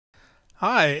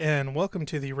Hi, and welcome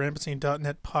to the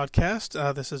Rampancy.net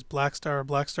podcast. This is Blackstar,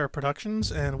 Blackstar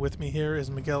Productions, and with me here is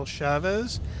Miguel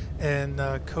Chavez and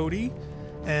Cody.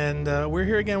 And we're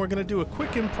here again. We're going to do a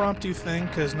quick impromptu thing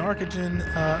because Narcogen,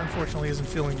 unfortunately, isn't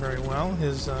feeling very well.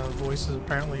 His voice is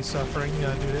apparently suffering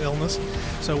due to illness.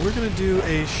 So we're going to do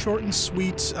a short and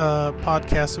sweet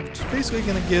podcast, which is basically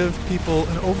going to give people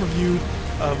an overview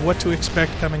of what to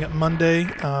expect coming up Monday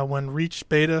when Reach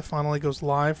Beta finally goes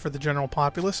live for the general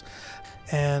populace.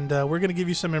 And we're going to give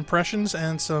you some impressions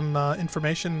and some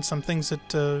information and some things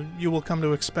that you will come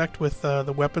to expect with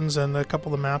the weapons and a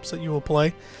couple of the maps that you will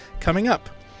play coming up.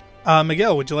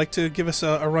 Miguel, would you like to give us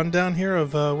a rundown here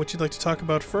of what you'd like to talk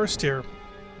about first here?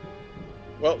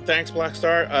 Well, thanks,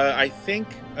 Blackstar. I think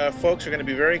folks are going to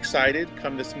be very excited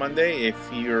come this Monday.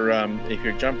 If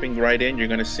you're jumping right in, you're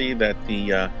going to see that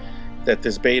that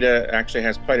this beta actually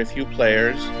has quite a few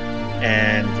players,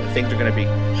 and things are going to be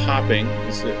hopping.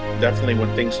 Definitely,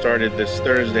 when things started this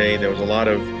Thursday, there was a lot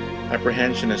of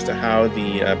apprehension as to how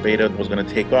the beta was going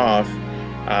to take off.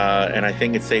 And I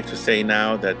think it's safe to say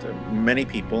now that many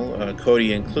people,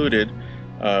 Cody included,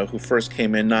 who first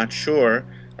came in not sure,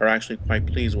 are actually quite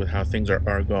pleased with how things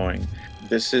are going.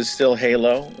 This is still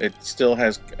Halo. It still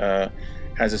has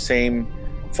the same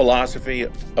philosophy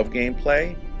of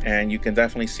gameplay, and you can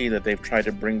definitely see that they've tried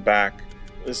to bring back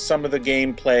some of the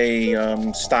gameplay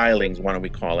stylings, why don't we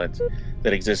call it,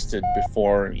 that existed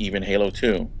before even Halo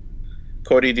 2.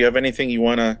 Cody, do you have anything you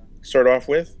want to start off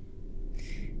with?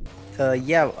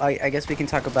 Yeah, I guess we can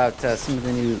talk about some of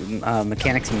the new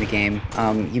mechanics in the game.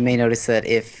 You may notice that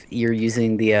if you're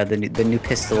using the new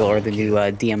pistol or the new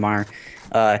DMR,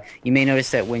 you may notice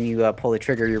that when you pull the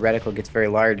trigger, your reticle gets very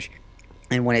large.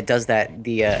 And when it does that,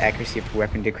 the accuracy of your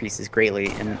weapon decreases greatly.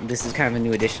 And this is kind of a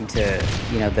new addition to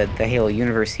the Halo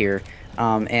universe here.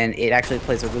 And it actually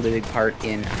plays a really big part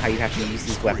in how you have to use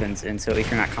these weapons. And so if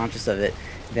you're not conscious of it,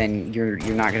 then you're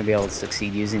not going to be able to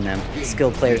succeed using them.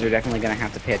 Skilled players are definitely going to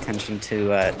have to pay attention to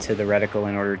the reticle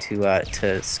in order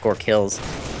to score kills.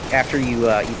 After you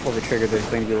pull the trigger, there's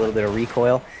going to be a little bit of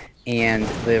recoil, and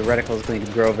the reticle is going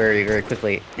to grow very, very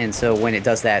quickly. And so when it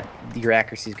does that, your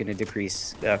accuracy is going to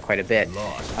decrease quite a bit.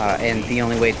 And the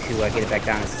only way to get it back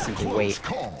down is to simply wait.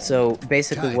 So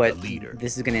basically what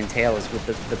this is going to entail is with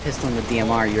the pistol and the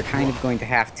DMR, you're kind of going to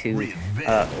have to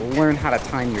learn how to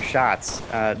time your shots,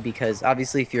 because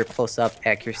obviously if you're close up,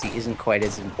 accuracy isn't quite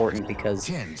as important because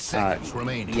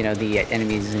the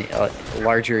enemy is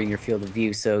larger in your field of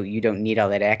view, so you don't need all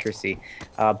that accuracy.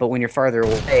 But when you're farther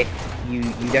away, you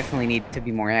definitely need to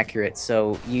be more accurate.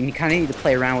 So you kind of need to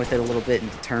play around with it a little bit and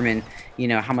determine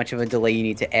how much of a delay you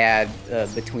need to add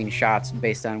between shots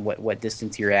based on what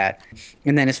distance you're at.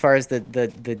 And then as far as the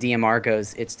DMR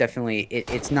goes, it's definitely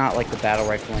it's not like the battle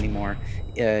rifle anymore.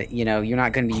 You're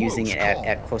not going to be using it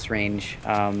at close range.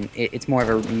 It's more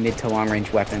of a mid to long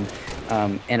range weapon,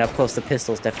 and up close the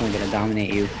pistol is definitely going to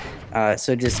dominate you.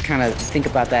 So just kind of think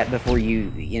about that before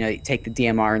you take the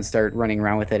DMR and start running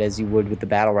around with it as you would with the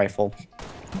battle rifle.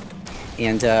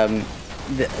 And the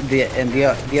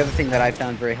other thing that I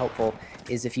found very helpful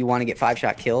is if you want to get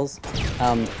 5-shot kills,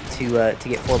 to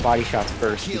get 4 body shots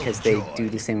first, because they do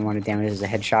the same amount of damage as a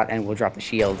headshot and will drop the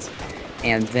shields.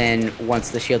 And then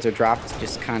once the shields are dropped,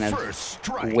 just kind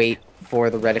of wait for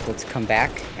the reticle to come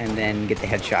back and then get the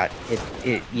headshot.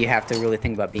 You have to really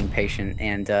think about being patient,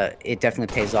 and it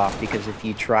definitely pays off, because if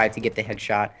you try to get the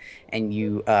headshot and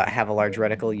you have a large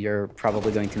reticle, you're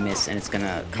probably going to miss, and it's going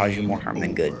to cause you more harm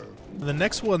than good. The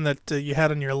next one that you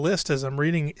had on your list, as I'm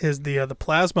reading, is the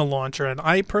plasma launcher, and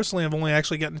I personally have only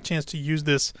actually gotten a chance to use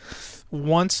this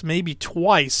once, maybe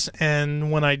twice,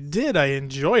 and when I did, I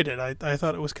enjoyed it. I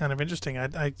thought it was kind of interesting.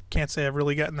 I can't say I've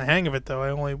really gotten the hang of it, though. I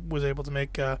only was able to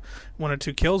make 1 or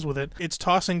 2 kills with it. It's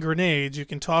tossing grenades. You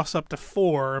can toss up to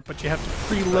 4, but you have to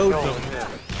preload them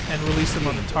and release them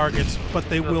on the targets, but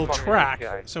they will track.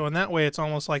 So in that way, it's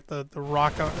almost like the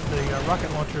rocket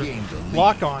launcher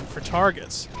lock-on for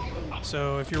targets.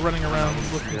 So if you're running around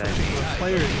looking for particular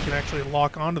players, you can actually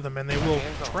lock onto them, and they will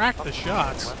track the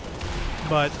shots.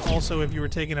 But also, if you were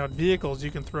taking out vehicles,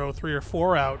 you can throw 3 or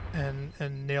 4 out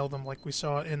and nail them, like we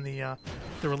saw in the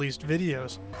released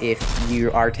videos. If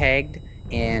you are tagged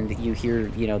and you hear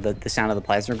the sound of the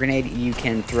plasma grenade, you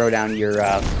can throw down your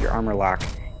armor lock,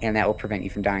 and that will prevent you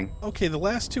from dying. Okay, the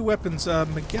last 2 weapons,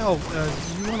 Miguel,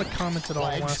 do you want to comment at all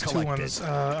on the last 2 ones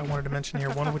I wanted to mention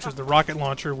here? One of which is the rocket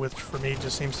launcher, which for me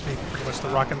just seems to be pretty much the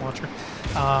rocket launcher.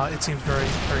 It seems very,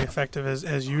 very effective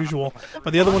as usual.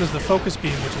 But the other one is the focus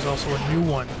beam, which is also a new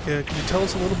one. Can you tell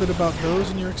us a little bit about those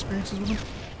and your experiences with them?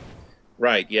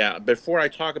 Right, yeah. Before I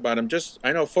talk about them,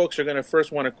 I know folks are going to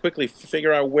first want to quickly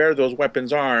figure out where those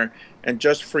weapons are. And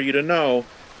just for you to know,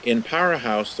 in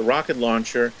Powerhouse, the rocket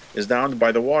launcher is down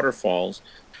by the waterfalls.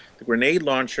 The grenade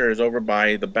launcher is over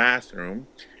by the bathroom,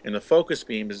 and the focus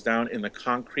beam is down in the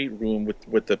concrete room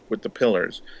with the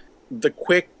pillars. The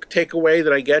quick takeaway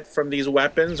that I get from these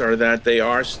weapons are that they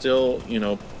are still,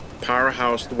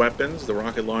 powerhouse weapons. The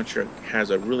rocket launcher has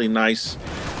a really nice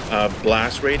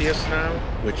blast radius now,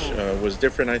 which was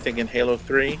different, I think, in Halo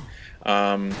 3.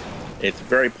 It's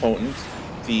very potent.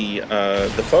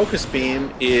 The focus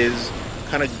beam is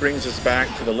kind of brings us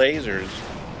back to the lasers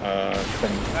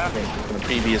from the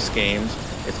previous games.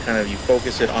 It's kind of, you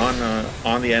focus it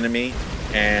on the enemy,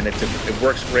 and it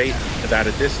works great at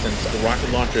a distance. The rocket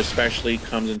launcher especially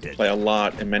comes into play a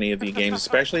lot in many of the games,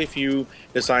 especially if you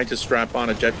decide to strap on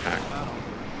a jetpack.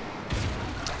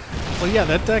 Well, yeah,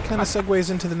 that kind of segues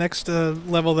into the next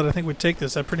level that I think would take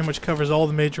this. That pretty much covers all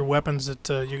the major weapons that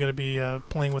you're going to be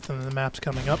playing with in the maps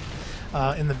coming up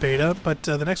in the beta. But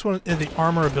the next one is the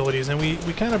armor abilities, and we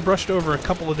kind of brushed over a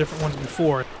couple of different ones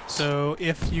before. So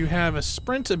if you have a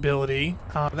sprint ability,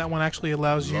 that one actually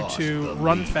allows you to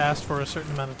run fast for a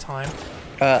certain amount of time.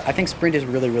 I think sprint is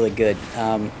really, really good.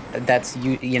 That's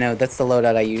that's the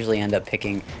loadout I usually end up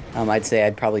picking. I'd say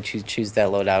I'd probably choose that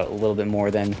loadout a little bit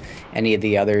more than any of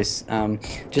the others,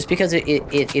 just because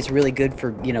it's really good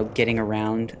for getting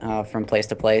around from place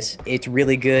to place. It's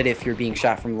really good if you're being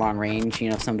shot from long range.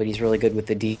 If somebody's really good with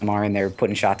the DMR and they're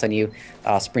putting shots on you,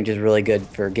 sprint is really good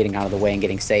for getting out of the way and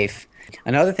getting safe.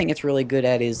 Another thing it's really good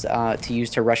at is to use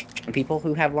to rush people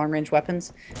who have long-range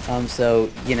weapons. So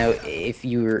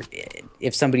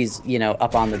if somebody's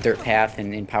up on the dirt path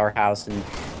and in Powerhouse and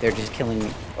they're just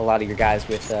killing a lot of your guys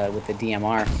with the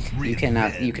DMR,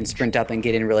 you can sprint up and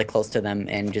get in really close to them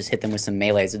and just hit them with some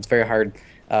melees. It's very hard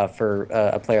for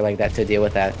a player like that to deal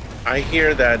with that. I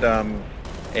hear that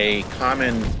a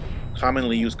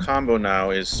commonly used combo now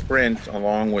is sprint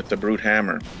along with the brute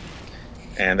hammer.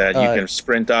 And that you can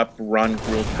sprint up, run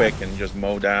real quick, and just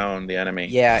mow down the enemy.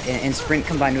 Yeah, and sprint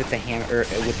combined with the hammer,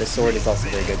 with the sword, is also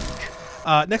very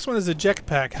good. Next one is the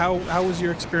jetpack. How was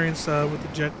your experience with the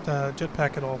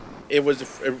jetpack at all? It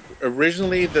was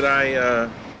originally that I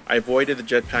avoided the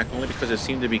jetpack only because it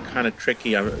seemed to be kind of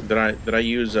tricky. That I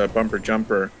use a bumper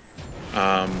jumper,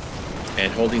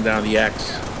 and holding down the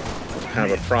X was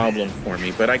kind of a problem for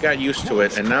me. But I got used to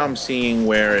it, and now I'm seeing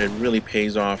where it really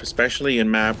pays off, especially in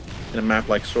a map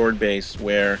like Sword Base,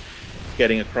 where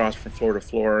getting across from floor to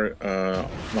floor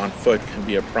on foot can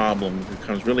be a problem. It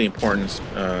becomes really important,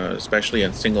 especially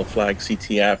in single flag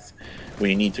CTF, where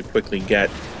you need to quickly get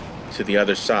to the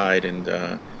other side and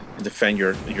defend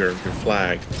your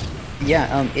flag.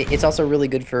 Yeah, it's also really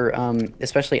good for,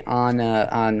 especially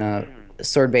on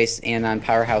Sword Base and on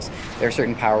Powerhouse. There are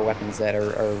certain power weapons that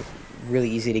are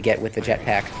really easy to get with the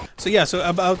jetpack. So yeah, so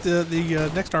about the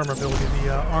next armor ability,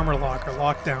 the armor lock or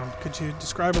lockdown. Could you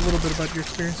describe a little bit about your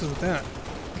experiences with that?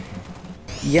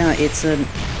 Yeah, it's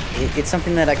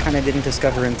something that I kind of didn't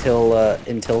discover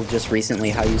until just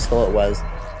recently how useful it was.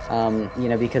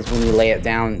 Because when you lay it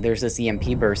down, there's this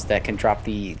EMP burst that can drop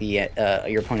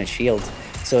your opponent's shields.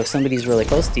 So if somebody's really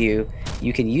close to you,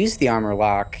 you can use the armor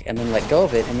lock and then let go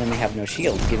of it, and then they have no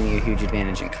shield, giving you a huge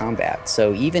advantage in combat.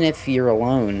 So even if you're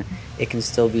alone, it can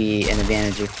still be an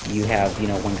advantage if you have,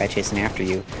 one guy chasing after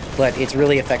you. But it's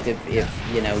really effective if,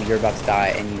 you're about to die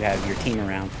and you have your team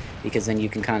around, because then you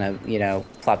can kind of,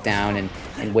 plop down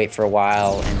and wait for a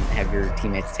while and have your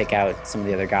teammates take out some of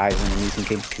the other guys, and then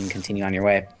you can continue on your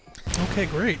way. Okay,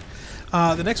 great.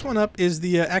 The next one up is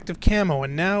the active camo,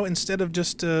 and now instead of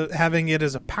just having it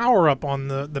as a power-up on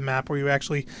the map where you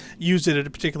actually use it at a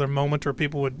particular moment, or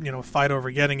people would fight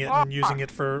over getting it and using it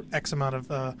for X amount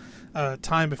of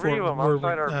time before it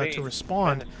were to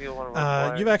respond,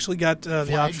 you've actually got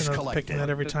the option of picking that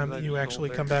every time that you actually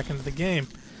come back into the game.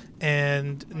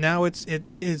 And now it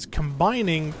is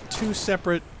combining two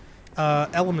separate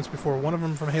elements before. One of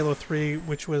them from Halo 3,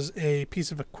 which was a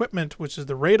piece of equipment, which is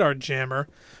the radar jammer,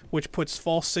 which puts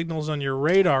false signals on your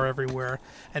radar everywhere.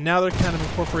 And now they're kind of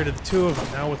incorporated the two of them.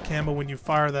 Now with camo, when you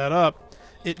fire that up,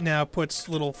 it now puts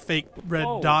little fake red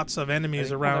dots of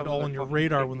enemies around all on your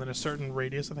radar within a certain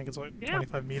radius. I think it's like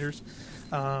 25 meters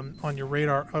on your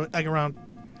radar, around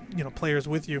players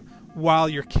with you while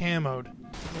you're camoed.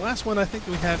 The last one I think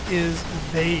we have is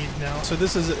Evade now. So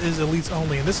this is Elites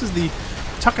only, and this is the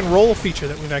tuck and roll feature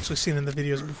that we've actually seen in the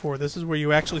videos before. This is where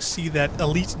you actually see that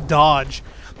elite dodge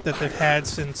that they've had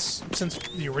since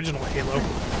the original Halo,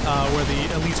 where the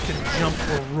elites can jump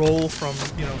or roll from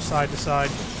side to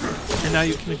side, and now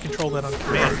you can control that on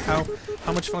command.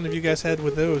 How much fun have you guys had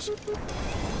with those?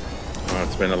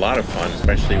 it's been a lot of fun,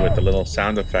 especially with the little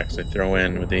sound effects they throw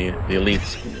in with the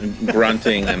elites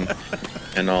grunting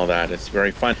and all that. It's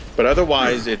very fun. But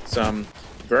otherwise, it's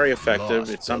very effective.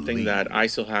 It's something that I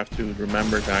still have to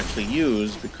remember to actually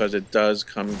use because it does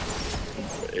come.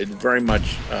 It very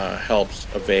much helps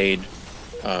evade,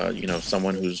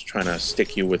 someone who's trying to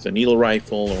stick you with a needle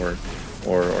rifle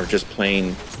or just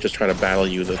try to battle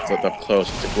you up close.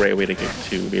 It's a great way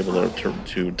to be able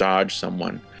to dodge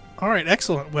someone. All right,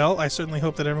 excellent. Well, I certainly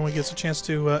hope that everyone gets a chance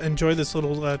to enjoy this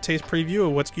little taste preview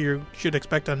of what you should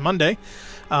expect on Monday.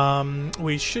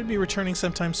 We should be returning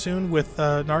sometime soon with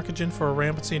Narcogen for a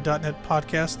Rampancy.net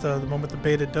podcast the moment the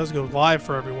beta does go live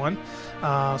for everyone.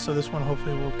 So this one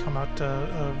hopefully will come out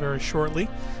very shortly.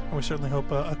 And we certainly hope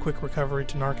a quick recovery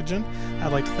to Narcogen.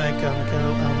 I'd like to thank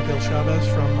Miguel Chavez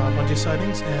from Bungie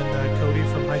Sightings and Cody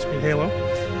from High Speed Halo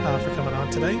for coming on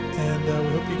today. And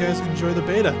we hope you guys enjoy the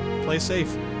beta. Play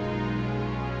safe.